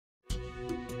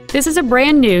This is a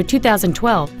brand new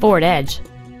 2012 Ford Edge.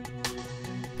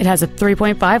 It has a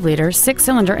 3.5-liter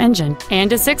 6-cylinder engine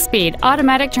and a 6-speed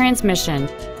automatic transmission.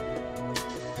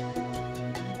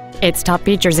 Its top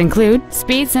features include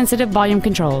speed-sensitive volume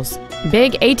controls,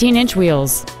 big 18-inch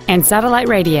wheels, and satellite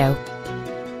radio.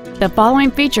 The following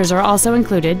features are also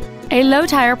included: a low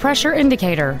tire pressure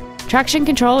indicator, traction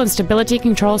control and stability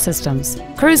control systems,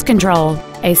 cruise control,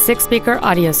 a 6-speaker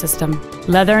audio system,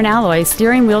 leather and alloy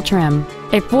steering wheel trim,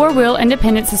 a 4-wheel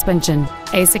independent suspension,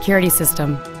 a security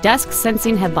system, dusk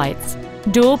sensing headlights,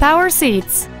 dual power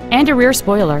seats, and a rear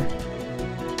spoiler.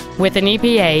 With an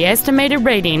EPA estimated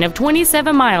rating of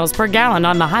 27 miles per gallon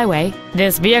on the highway,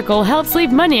 this vehicle helps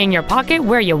leave money in your pocket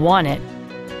where you want it.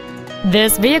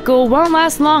 This vehicle won't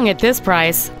last long at this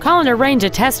price. Call and arrange a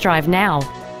test drive now.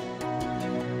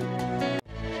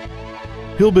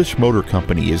 Hilbish Motor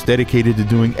Company is dedicated to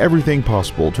doing everything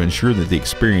possible to ensure that the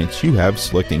experience you have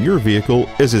selecting your vehicle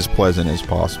is as pleasant as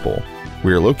possible.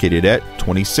 We are located at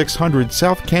 2600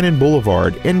 South Cannon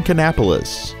Boulevard in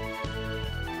Kannapolis.